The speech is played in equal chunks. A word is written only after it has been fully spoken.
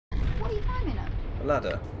A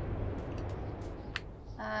ladder.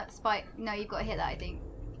 Spike. No, you've got to hit that, I think.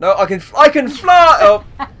 No, I can fly! Oh!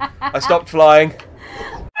 I stopped flying.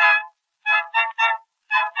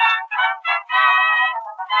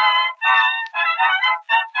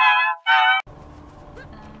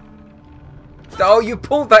 Oh, you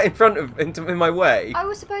pulled that in my way. I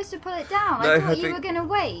was supposed to pull it down. No, I thought you were going to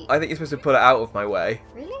wait. I think you're supposed to pull it out of my way.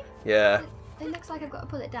 Really? Yeah. It looks like I've got to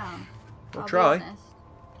pull it down. I'll try.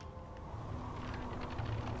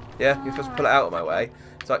 Yeah, you're supposed to pull it out of my way.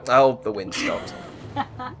 It's like, oh, the wind stopped.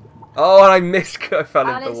 Oh, and I missed. I fell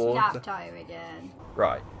into the water. Let's tire again.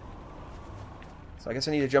 Right. So I guess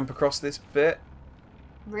I need to jump across this bit.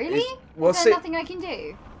 Really? Is there nothing I can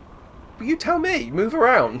do? But you tell me. Move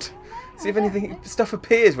around. See if anything stuff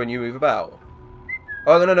appears when you move about.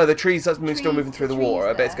 Oh no, the trees still moving through the water.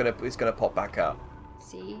 I bet it's gonna pop back up.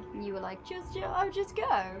 See, you were like, just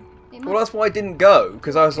go. Well, that's why I didn't go,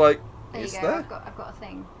 because I was like, there is you go. there? I've got a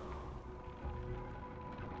thing.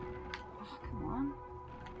 Oh, come on.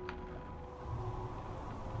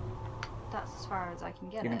 That's as far as I can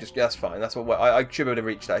get. You can just that's fine. That's what I should be able to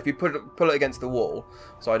reach that. If you pull it against the wall,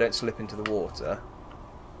 so I don't slip into the water.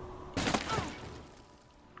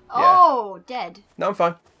 Oh, dead. No, I'm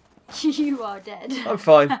fine. You are dead. I'm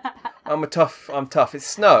fine. I'm tough. It's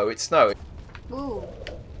snow. It's snow. Ooh.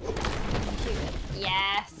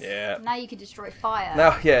 Yes. Yeah. Now you can destroy fire.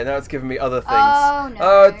 Now it's giving me other things. Oh, no.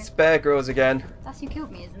 Oh, it's Bear Grylls again. That's who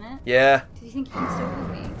killed me, isn't it? Yeah. Do you think he can still kill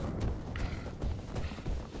me?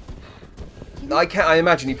 I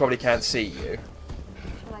imagine he probably can't see you.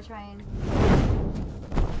 Shall I try and...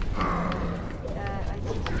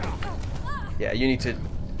 Yeah, you need to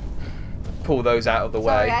pull those out of the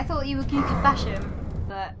way. Sorry, I thought you could bash him,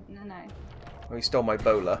 but no. Oh, he stole my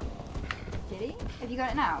bowler. Did he? Have you got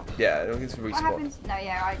it now? Yeah, it's respawn. What happens? No,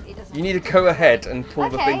 yeah, it doesn't. You need to go ahead and pull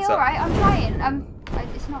the things up. Okay, alright, I'm trying.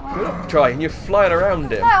 It's not working. You're not trying, you're flying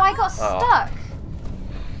around him. No, I got stuck.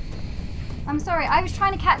 I'm sorry, I was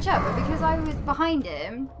trying to catch up, but because I was behind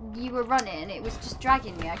him, you were running, it was just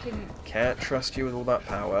dragging me. I couldn't... Can't trust you with all that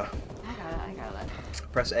power. I got it.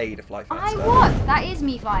 Press A to fly faster. I was! That is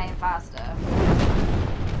me flying faster.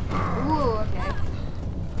 Ooh, okay.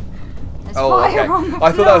 There's fire on the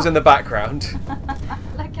I thought that was in the background.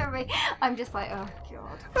 Look at me. I'm just like, oh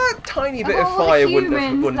god. That tiny bit of fire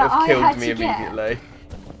wouldn't have killed me immediately.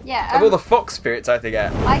 Yeah. Of all the fox spirits I had to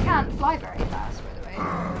get. I can't fly very fast, by the way.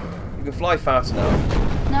 You can fly fast enough.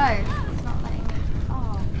 No, it's not letting me.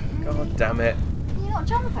 Oh. God damn it. Can you not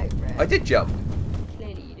jump over it? I did jump.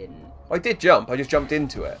 Clearly you didn't. I did jump, I just jumped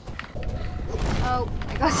into it. Oh,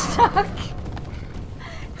 I got stuck.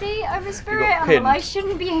 See, I'm a spirit animal. I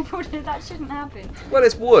shouldn't be able to. That shouldn't happen. Well,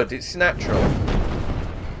 it's wood. It's natural.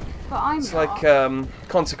 But I'm It's not. like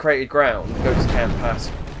consecrated ground. Ghosts can't pass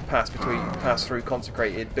through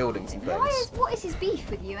consecrated buildings and things. What is his beef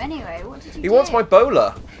with you anyway? What did you do? He wants my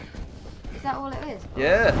bowler. Is that all it is?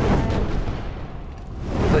 Yeah.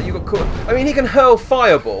 So you got caught. I mean, he can hurl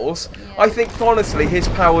fireballs. Yeah. I think honestly his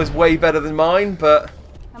power's way better than mine, but.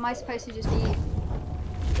 Am I supposed to just be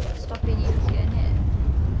stopping you from getting hit?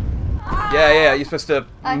 Yeah, you're supposed to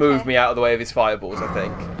move me out of the way of his fireballs, I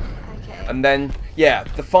think. Okay. And then, yeah,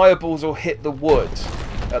 the fireballs will hit the wood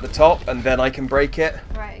at the top, and then I can break it.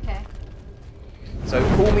 Right, okay. So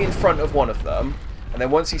pull me in front of one of them, and then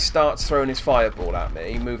once he starts throwing his fireball at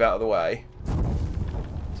me, move out of the way.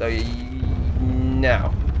 So,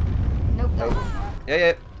 now. Nope, Nope.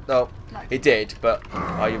 Yeah. No, it did, but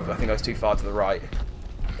I think I was too far to the right.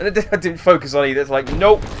 And I didn't focus on either. It's like,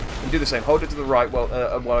 nope. And do the same. Hold it to the right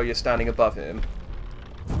while you're standing above him.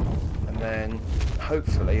 And then,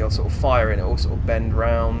 hopefully, you'll sort of fire in it. It'll sort of bend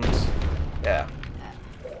round. Yeah.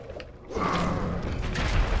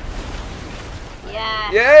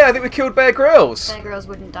 Yeah. Yeah, I think we killed Bear Grylls. Bear Grylls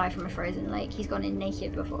wouldn't die from a frozen lake. He's gone in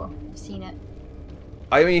naked before. I've seen it.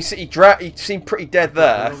 I mean, he seemed pretty dead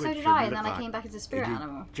there. So did I, and then I came back as a spirit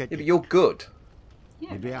animal. Yeah, but you're good.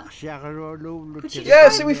 Yeah. Yeah,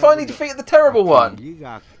 so we finally defeated the terrible one. Is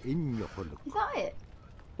that it?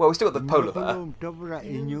 Well, we still got the polar bear.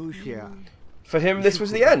 For him, this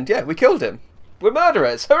was the end. Yeah, we killed him. We're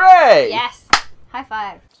murderers. Hooray! Yes. High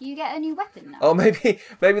five. Do you get a new weapon now? Oh, maybe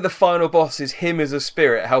the final boss is him as a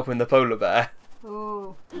spirit helping the polar bear.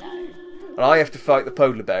 Oh, no. And I have to fight the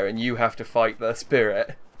polar bear, and you have to fight the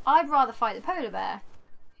spirit. I'd rather fight the polar bear.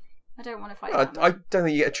 I don't want to fight that I don't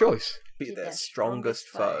think you get a choice. Be their strongest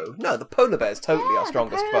foe. No, the polar bear is totally our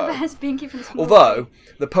strongest the foe. polar bear's been given small Although,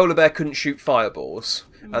 the polar bear couldn't shoot fireballs,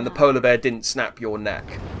 and the polar bear didn't snap your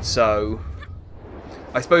neck. So,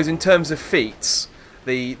 I suppose in terms of feats,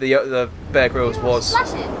 the Bear Grylls was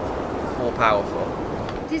more powerful.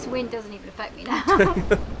 This wind doesn't even affect me now.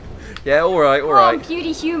 Yeah, alright, Oh, alright.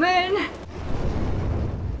 cutie human!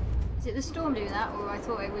 Is it the storm doing that, or I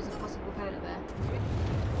thought it was a possible polar bear?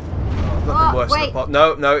 Nothing worse wait. than a pop.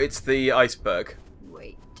 No, no, it's the iceberg.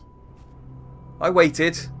 Wait. I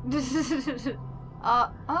waited. Oh.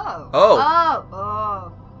 Oh.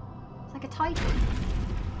 Oh. It's like a titan.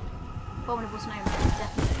 Abominable snowman,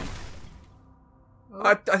 definitely. Oh.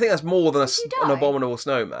 I think that's more than Did you an die? abominable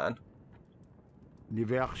snowman.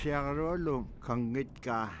 Yeah,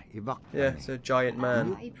 it's a giant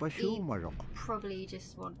man. He probably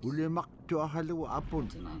just wants, I don't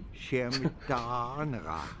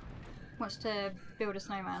know, wants to build a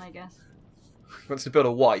snowman, I guess. He wants to build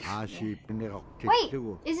a wife. Wait,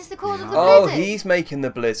 is this the cause of the Oh, blizzard? he's making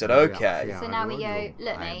the blizzard. Okay. So now we go,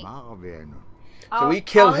 look mate. So we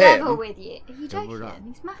kill him. Level with you. Are you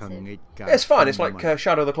joking? He's massive. Yeah, it's fine. It's like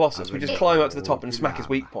Shadow of the Colossus. We just climb up to the top and smack his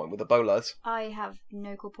weak point with the bolas. I have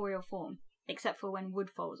no corporeal form, except for when wood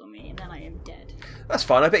falls on me, and then I am dead. That's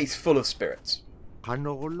fine. I bet he's full of spirits.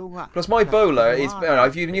 Plus, my bowler is.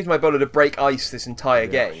 I've even used my bowler to break ice this entire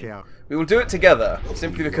game. We will do it together,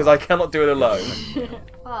 simply because I cannot do it alone.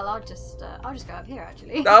 Well, I'll just go up here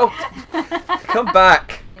actually. No, come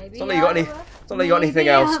back. Maybe It's not like you got any. It's not like you got anything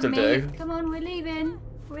else to do. Come on, we're leaving.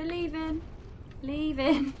 We're leaving.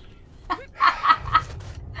 Leaving.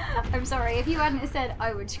 I'm sorry, if you hadn't said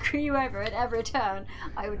I would screw you over at every turn,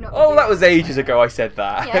 I would not. Oh, that was ages ago. I said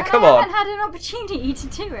that. Yeah, Come I on. haven't had an opportunity to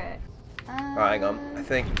do it. Right, hang on. I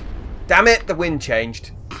think. Damn it! The wind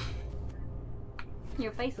changed.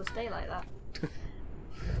 Your face will stay like that.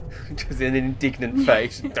 Just an indignant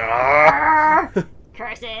face.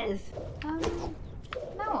 Curses!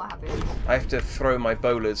 Now what happens? I have to throw my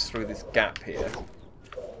bowlers through this gap here.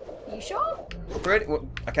 Are you sure? Really? Well,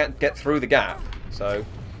 I can't get through the gap, so...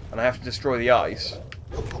 And I have to destroy the ice.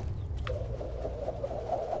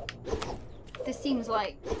 This seems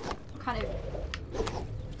like kind of...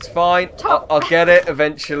 It's fine. I'll get it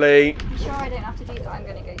eventually. I'm sure I don't have to do that. I'm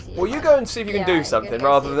going to go see it. Well, you go and see if you can do something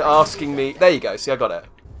rather than asking me... There you go. See, I got it.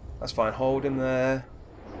 That's fine. Hold him there.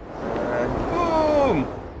 And boom!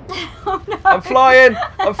 Oh, no. I'm flying!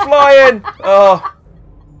 I'm flying! Oh.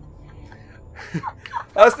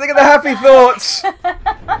 I was thinking the happy thoughts!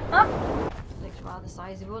 Looks rather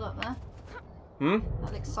sizable up there. Hmm?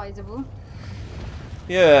 That looks sizable.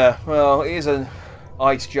 Yeah, well, he is an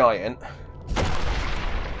ice giant.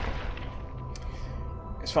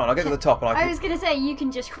 It's fine, I'll get to the top and I was going to say, you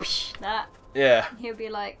can just whoosh that. Yeah. He'll be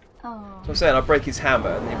like, oh. So I'm saying, I'll break his hammer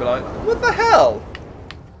and he'll be like, what the hell?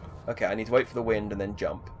 Okay, I need to wait for the wind and then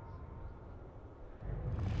jump.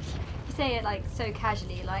 You say it like so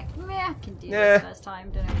casually, like, yeah, I can do this first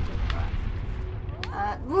time, don't know what you're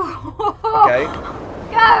talking about. Okay.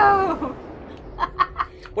 Go!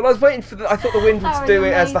 Well, I was waiting for the... I thought the wind would do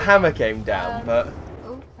it as the hammer came down, but...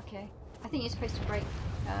 Oh, okay. I think you're supposed to break...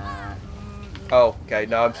 Oh, okay,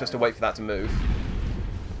 no, I'm supposed to wait for that to move.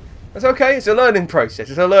 That's okay, it's a learning process,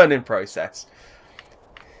 it's a learning process.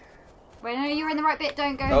 Wait, no, you're in the right bit,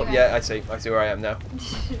 don't go Oh, anywhere. yeah, I see where I am now.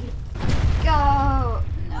 Go!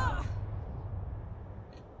 No.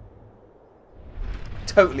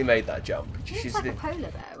 Totally made that jump. He looks like a polar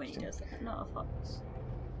bear when he does that, not a fox.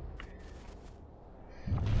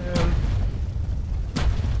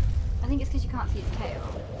 I think it's because you can't see its tail.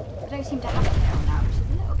 I don't seem to have a tail now, which is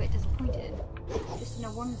a little bit disappointed. Just in a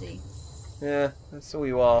onesie. Yeah, that's all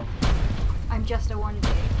you are. I'm just a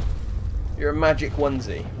onesie. You're a magic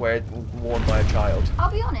onesie, worn by a child. I'll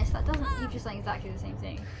be honest, that doesn't. You're just saying exactly the same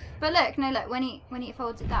thing. But look, no, look. When he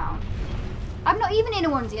folds it down, I'm not even in a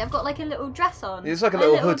onesie. I've got like a little dress on. It's like a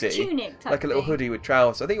little hoodie, tunic type like a little thing. hoodie with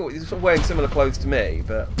trousers. I think he's sort of wearing similar clothes to me,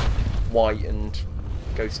 but white and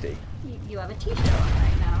ghosty. You have a t-shirt on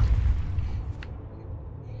right now.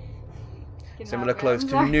 Similar clothes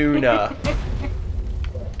to Nuna.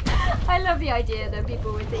 I love the idea that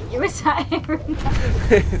people would think you were sat here.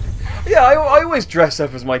 Yeah, I always dress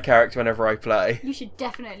up as my character whenever I play. You should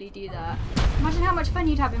definitely do that. Imagine how much fun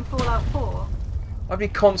you'd have in Fallout 4. I'd be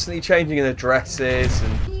constantly changing in the dresses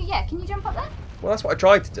and... Can you jump up there? Well, that's what I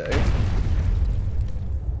tried to do.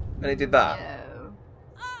 And it did that.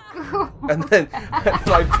 No. And then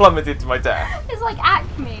I plummeted to my death. It's like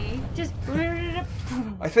Acme. Just...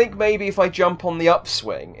 I think maybe if I jump on the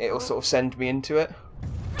upswing, it'll sort of send me into it.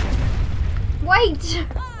 Wait!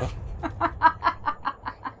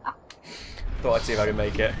 Thought I'd see if I could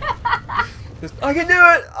make it. I can do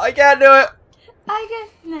it! I can't do it!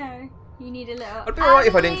 No. You need a little... I'd be alright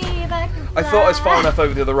if I didn't... I thought I was far enough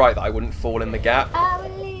over to the right that I wouldn't fall in the gap. I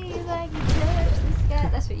believe I can touch the sky.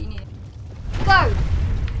 That's what you need. Go!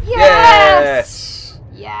 Yes!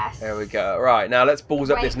 Yes. There we go. Right, now let's balls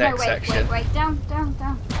up this next section. Wait. Down.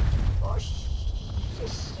 Oh,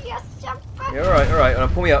 yes, jump. Yeah, alright. Now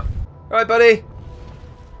pull me up. Alright, buddy.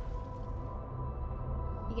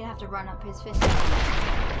 You're gonna have to run up his fist.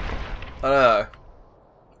 I know.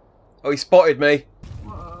 Oh, he spotted me.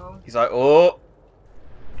 Whoa. He's like, oh.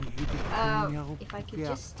 If I could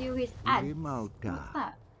just steal his adze. What's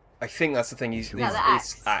that? I think that's the thing. He's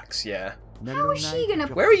axe, yeah. How is she gonna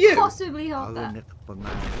Where are you? possibly hold that? I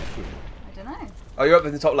don't know. Oh, you're up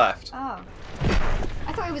in the top left. Oh.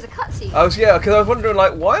 I thought it was a cutscene. Yeah, because I was wondering,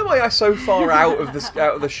 like, why am I so far out of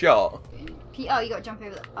the shot? Oh, you gotta jump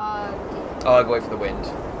over the... I gotta wait for the wind.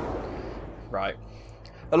 Right.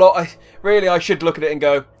 I should look at it and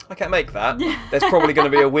go, I can't make that. There's probably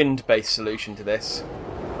going to be a wind-based solution to this.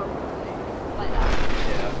 Probably. Like that.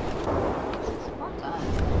 Yeah. What the?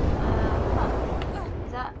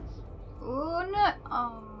 Is that... Oh, no.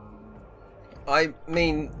 Oh. I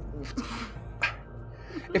mean...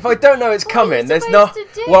 if I don't know it's coming, there's no... Do?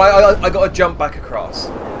 Well, I got to jump back across.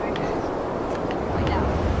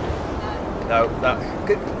 No, that...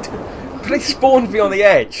 They spawned me on the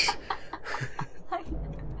edge.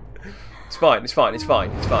 It's fine.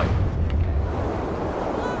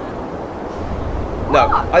 No,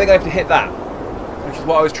 I think I have to hit that. Which is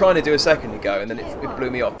what I was trying to do a second ago, and then it blew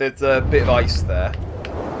me off. There's a bit of ice there.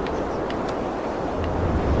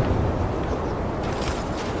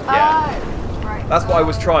 Yeah. Right. That's what I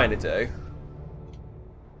was trying to do.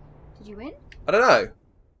 Did you win? I don't know.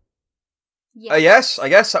 Yes. Yes, I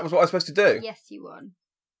guess that was what I was supposed to do. Yes, you won.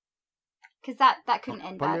 Because that couldn't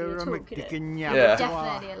end badly at all, could it? Yeah. You're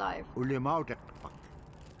definitely alive.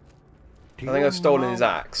 I think I've stolen his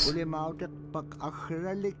axe.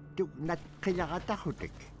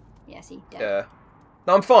 Yeah, see? Yeah.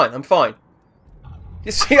 No, I'm fine.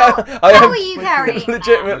 You see, How are you am carrying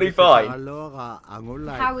legitimately fine.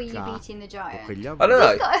 How are you beating the giant? I don't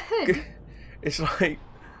know. He's got a hood. It's like,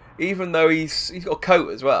 even though he's got a coat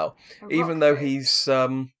as well, even though he's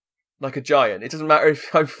like a giant, it doesn't matter if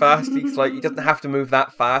I'm fast. He's like, he doesn't have to move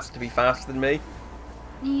that fast to be faster than me.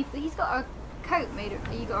 He's got a coat made of...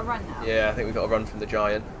 You got to run now. Yeah, I think we've got to run from the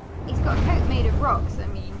giant. He's got a coat made of rocks. I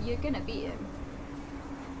mean, you're going to beat him.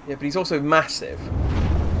 Yeah, but he's also massive.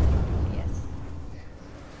 Yes.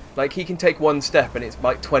 Like, he can take one step and it's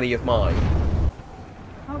like 20 of mine.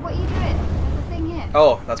 Oh, what are you doing? There's a thing here.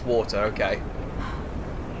 Oh, that's water, okay.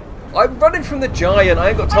 I'm running from the giant. I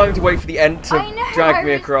ain't got time to wait for the ent to drag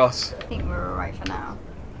me across. I think we're alright for now.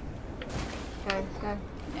 Go.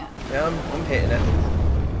 Yeah. Yeah, I'm hitting it.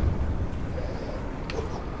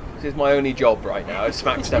 This is my only job right now. I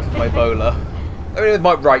smack stuff with my bowler. I mean,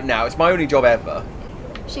 right now, it's my only job ever.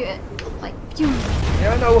 Shoot it. Like, phew.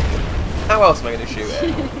 Yeah, I know. How else am I going to shoot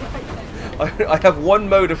it? I have one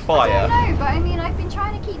mode of fire. I don't know, but I mean, I've been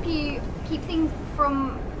trying to keep things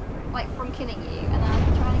from killing you, and then I've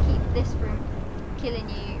been trying to keep this from killing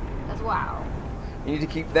you as well. You need to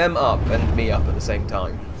keep them up and me up at the same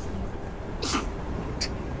time.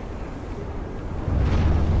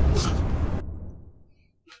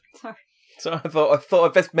 Sorry. So I thought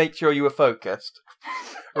I'd best make sure you were focused.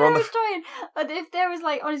 I was trying. If there was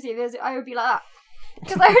like, honestly, I would be like that.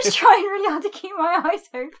 Because I was trying really hard to keep my eyes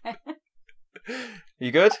open.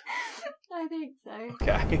 You good? I think so.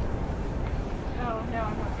 Okay. Oh, no,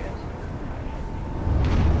 I'm not good.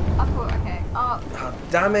 I thought, okay. Oh,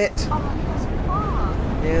 damn it. Oh my god, so far.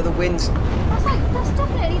 Yeah, the wind's... That's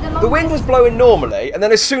definitely the longest... The wind was blowing normally, and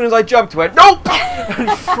then as soon as I jumped, it went, nope!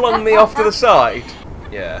 And flung me off to the side.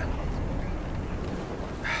 Yeah.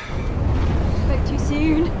 Spoke too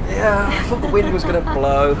soon. Yeah, I thought the wind was going to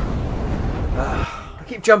blow. I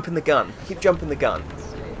keep jumping the gun.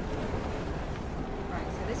 Right,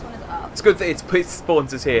 so this one is up. It's good that it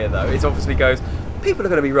spawns us here, though. It obviously goes, people are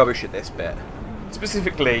going to be rubbish at this bit.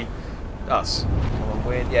 Specifically, us. Come on,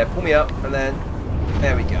 wind. Yeah, pull me up, and then...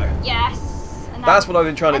 There we go. Yes! And that's what I've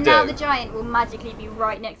been trying to do. And now the giant will magically be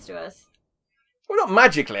right next to us. Well, not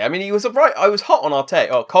magically. I mean, he was right. I was hot on our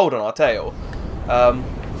tail, or cold on our tail,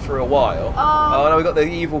 for a while. Oh, now we got the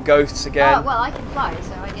evil ghosts again. Well, I can fly,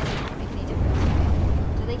 so I guess it doesn't make any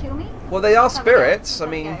difference. Do they kill me? Well, they are spirits. I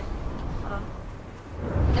mean. Hold on.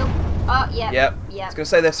 Nope. Oh, yeah. Yep. Yeah. I was going to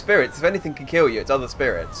say they're spirits. If anything can kill you, it's other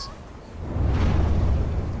spirits.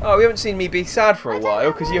 Oh, we haven't seen me be sad for a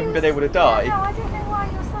while because you haven't been able to die. No, I don't know why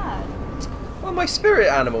you're sad. Well, my spirit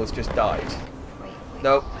animals just died. Wait.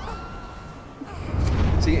 Nope.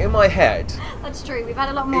 See, in my head... That's true, we've had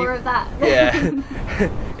a lot more of that. Yeah.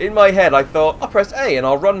 In my head, I thought, I'll press A and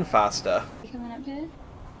I'll run faster. You coming up here?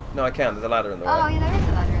 No, I can't. There's a ladder in the way. Oh, yeah, there is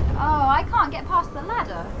a ladder in there. Oh, I can't get past the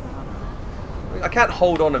ladder. I can't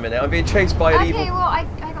hold on a minute. I'm being chased by an evil... Okay, well, I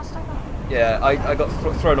got stuck on. Yeah, I got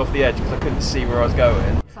thrown off the edge because I couldn't see where I was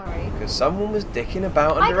going. Sorry. Because someone was dicking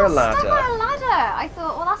about under a ladder. I got stuck on a ladder. I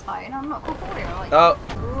thought, well, that's fine. I'm not corporeal. Like, Oh.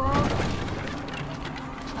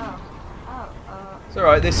 Oh. It's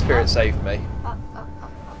alright, this spirit saved me. Up.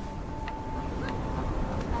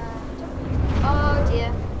 Oh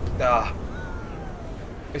dear. Ah.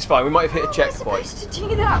 It's fine, we might have hit a checkpoint. Am I supposed to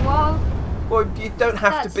do that? Well, you don't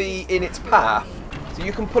have to be in its path. So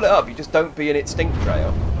you can pull it up, you just don't be in its stink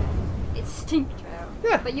trail. It's stink trail.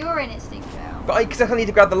 Yeah. But you're in its stink trail. But I exactly need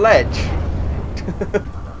to grab the ledge.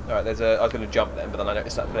 Alright, I was going to jump then, but then I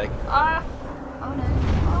noticed that thing. Oh no.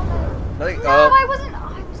 No, I was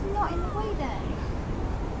not in the way then.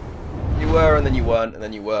 You were, and then you weren't, and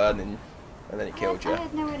then you were, and then it killed you. I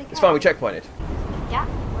had nowhere to go. It's fine, we checkpointed. Yeah.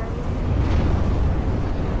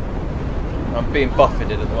 I'm being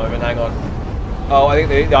buffeted at the moment, hang on. Oh, I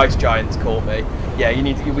think the ice giant's caught me. Yeah,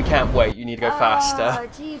 we can't wait, you need to go faster. Oh,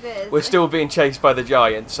 jeebus. We're still being chased by the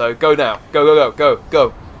giant, so go now. Go.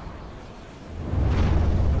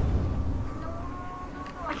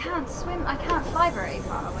 I can't swim, I can't fly very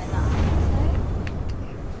far away now.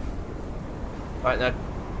 Right now.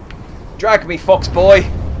 Drag me, fox boy!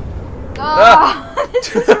 Oh,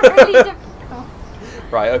 this is really difficult.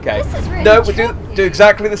 Right, okay. This is really no, we'll do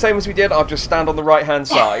exactly the same as we did. I'll just stand on the right hand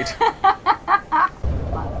side.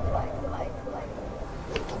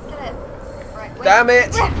 Damn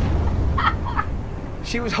it!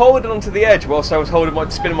 She was holding onto the edge whilst I was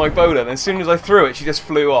spinning my bowler, and as soon as I threw it, she just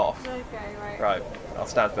flew off. Okay, right. Right, I'll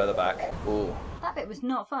stand further back. Ooh. That bit was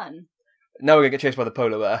not fun. Now we're gonna get chased by the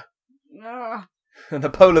polar bear. Ugh. And the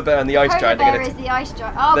polar bear and the ice giant are Polar gonna. bear is the ice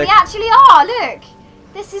giant. Oh, we actually are. Look,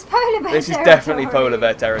 this is polar bear. This is definitely polar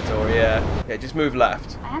bear territory. Yeah. Yeah. Just move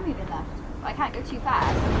left. I am moving left, but I can't go too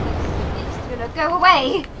fast because it's gonna go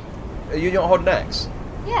away. Are you not holding X?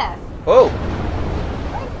 Yeah. Oh.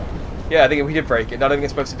 Yeah, I think we did break it. I don't think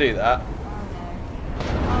it's supposed to do that. Oh no.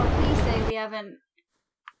 Oh, please say we haven't.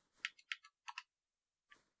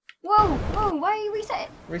 Whoa! Why are you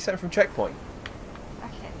resetting? Reset from checkpoint.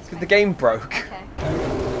 Okay. Because the game broke. Okay.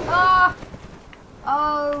 Ah!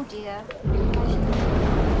 Oh dear.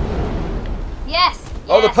 Yes!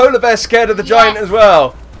 Oh, the polar bear's scared of the giant as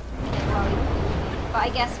well. Okay, well, but I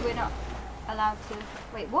guess we're not allowed to.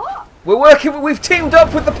 Wait, what? We've teamed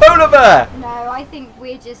up with the polar bear! No, I think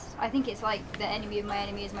I think it's like the enemy of my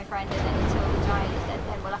enemy is my friend, and then until the giant is dead,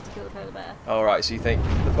 then we'll have to kill the polar bear. Alright, so you think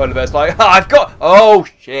the polar bear's like, I've got. Oh,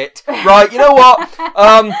 shit. Right, you know what?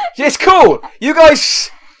 It's cool. You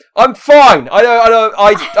guys. I'm fine. I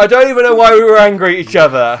don't even know why we were angry at each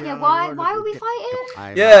other. Yeah, why were we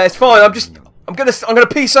fighting? Yeah, it's fine. I'm gonna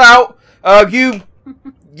peace out.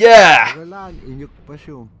 Yeah.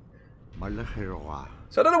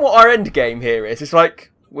 So I don't know what our end game here is. It's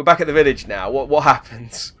like we're back at the village now. What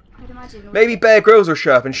happens? I'd imagine. Maybe Bear Grylls will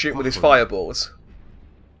show up and shoot with his fireballs.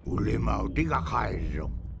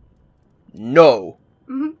 No.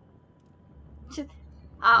 Mhm.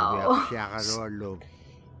 Oh.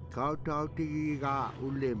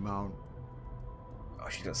 Oh,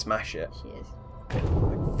 she's gonna smash it. She is.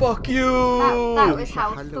 Fuck you! That was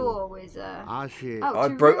how Thor was. I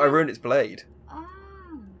ruined its blade. Oh,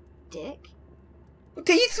 dick.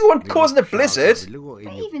 He's the one causing the blizzard.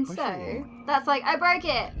 But even so, that's like, I broke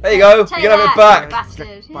it. There you go. Take you can have it back.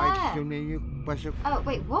 Bastard. Yeah. Oh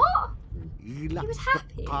wait, what? He was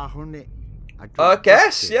happy. I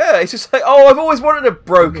guess. Yeah. It's just like, oh, I've always wanted a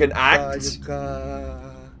broken axe.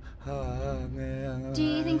 Do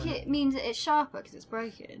you think it means that it's sharper because it's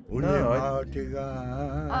broken? No.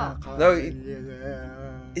 No.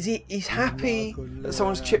 Is he? He's happy that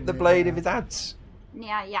someone's chipped the blade of his adze.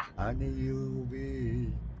 Yeah. Right, I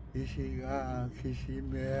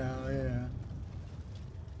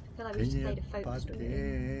feel like we just played a folk story.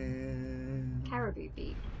 Caribou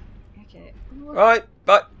feet. Okay.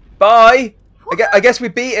 Bye. I guess we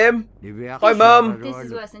beat him. Hi, Mum. This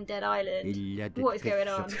is worse than Dead Island. What is going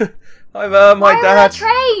on? Hi, Mum. Hi, Dad. Why are there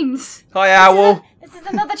trains? Hi, Owl. This is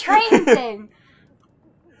another train thing.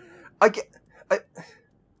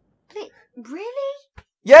 Really?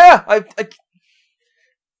 Yeah.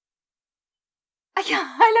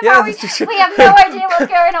 I love how we have no idea what's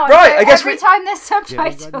going on. Right, so I guess every time there's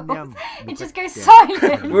subtitles, it just goes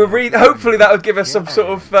silent. We'll read. Hopefully, that would give us some sort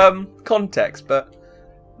of context. But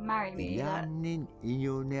marry me. That. No,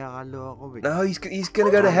 he's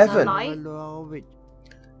gonna go to heaven.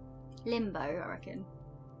 Limbo, I reckon.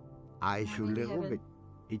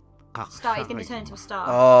 Star. He's gonna turn into a star.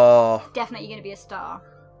 Oh. Definitely gonna be a star.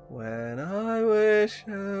 When I wish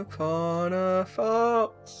upon a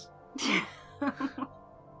fox.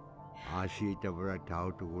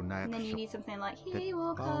 And then you need something like, he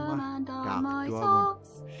will come and darn my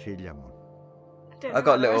socks. I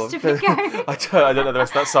got little. I don't know the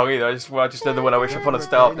rest of that song either. I just know the one I wish upon a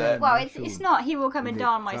star there. Well, it's not he will come and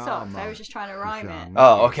darn my socks. I was just trying to rhyme it.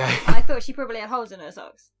 Oh, okay. I thought she probably had holes in her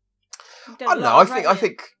socks. I don't know. I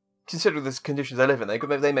think considering the conditions they live in,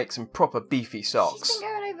 they make some proper beefy socks. She's been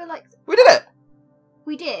going over like. We did it.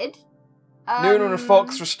 We did. Nuna and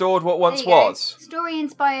Fox restored what once was. Story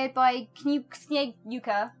inspired by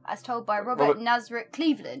Yuka, as told by Robert Nazareth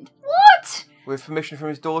Cleveland. What? With permission from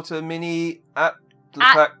his daughter, Minnie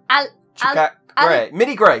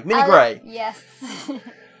Minnie Gray. Yes.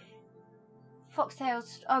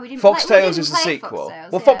 Foxtails. Oh, we didn't. Foxtails is the sequel.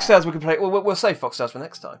 Foxtails, well, Foxtails we can play. We'll save Foxtails for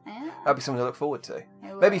next time. Yeah. That'd be something to look forward to.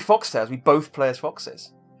 Maybe Foxtails. We both play as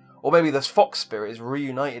foxes, or maybe this fox spirit is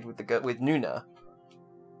reunited with Nuna.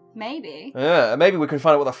 Maybe. Yeah, maybe we can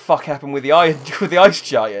find out what the fuck happened with the ice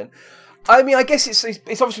giant. I mean, I guess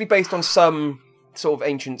it's obviously based on some sort of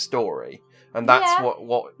ancient story, and that's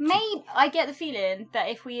what. Maybe I get the feeling that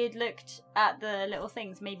if we had looked at the little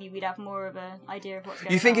things, maybe we'd have more of an idea of what's going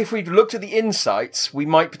on. You think if we'd looked at the insights, we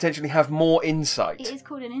might potentially have more insight? It is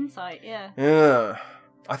called an insight, yeah. Yeah,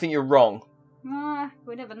 I think you're wrong.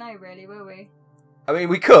 We'll never know, really, will we? I mean,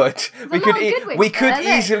 we could. We could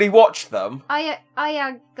easily watch them.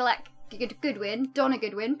 Goodwin, Donna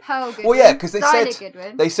Goodwin, Pearl Goodwin. Well, yeah, because they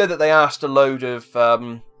Goodwin. said that they asked a load of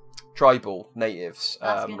tribal natives,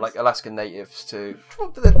 Alaskans. like Alaskan natives, to.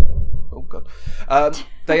 Oh god.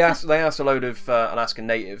 They asked a load of Alaskan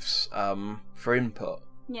natives for input.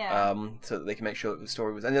 Yeah. So that they can make sure that the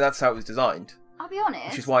story was, and that's how it was designed. I'll be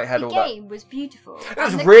honest. Which is why it had the all that. game was beautiful. It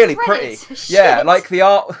was really pretty. Yeah, like the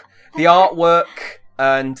artwork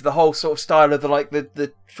and the whole sort of style of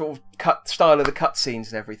the sort of style of the cutscenes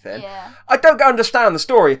and everything. Yeah. I don't understand the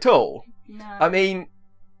story at all. No. I mean,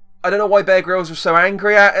 I don't know why Bear Grylls was so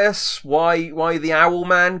angry at us. Why the Owl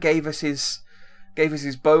Man gave us his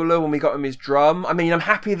bowler when we got him his drum. I mean, I'm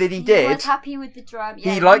happy that he did. He was happy with the drum.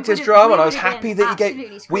 Yeah, he liked his drum, and I was happy that he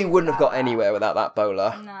gave. We wouldn't have got anywhere without that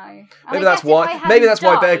bowler. No. Maybe that's why. Maybe that's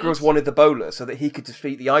why Bear Grylls wanted the bowler, so that he could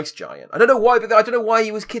defeat the ice giant. I don't know why, but I don't know why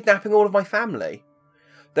he was kidnapping all of my family.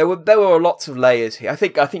 There were lots of layers here. I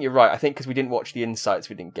think you're right. I think because we didn't watch the insights,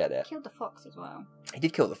 we didn't get it. He killed the fox as well. He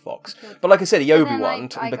did kill the fox, but like I said, he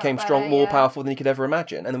Obi-Wan'd and became more powerful than he could ever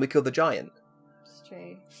imagine, and then we killed the giant.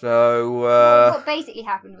 True. So what basically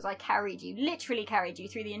happened was I literally carried you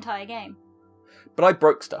through the entire game. But I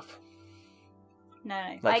broke stuff.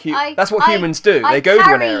 No. That's what humans do. They go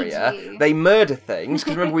to an area, they murder things.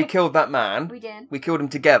 Because remember, we killed that man. We did. We killed him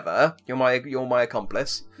together. You're my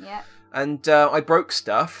accomplice. Yeah. And I broke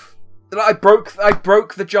stuff. I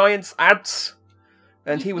broke the giant's adze.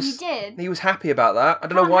 And he was happy about that. I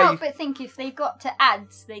don't know why. But think if they got to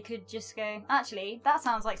adze, they could just go, actually, that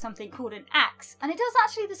sounds like something called an axe, and it does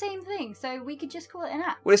actually the same thing. So we could just call it an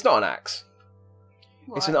axe. Well, it's not an axe.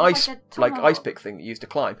 It's an ice pick thing that you use to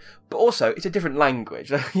climb. But also, it's a different language.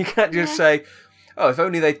 You can't just say, "Oh, if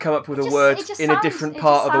only they'd come up with a word in a different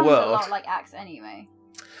part of the world." It sounds a lot like axe anyway.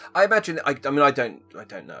 I imagine. I mean, I don't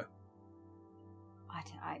know.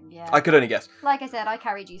 Yeah. I could only guess. Like I said, I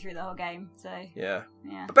carried you through the whole game, so... Yeah.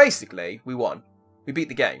 But basically, we won. We beat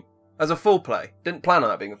the game. As a full play. Didn't plan on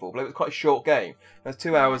that being a full play. It was quite a short game. It was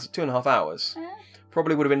 2.5 hours. Yeah.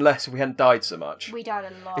 Probably would have been less if we hadn't died so much. We died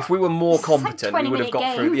a lot. If we were more competent, we would have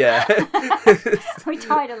got through... Yeah. We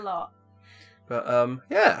died a lot. But,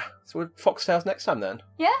 yeah. So we're Foxtails next time then.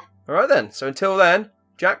 Yeah. Alright then. So until then,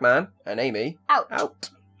 Jackman and Amy... Out.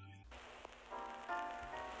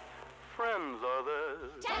 Friends are there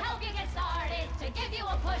to help you get started, to give you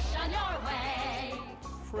a push on your way.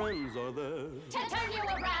 Friends are there to turn you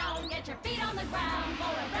around, get your feet on the ground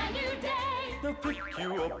for a brand new day. They'll pick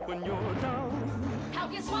you up when you're down,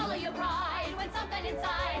 help you swallow your pride when something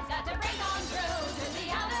inside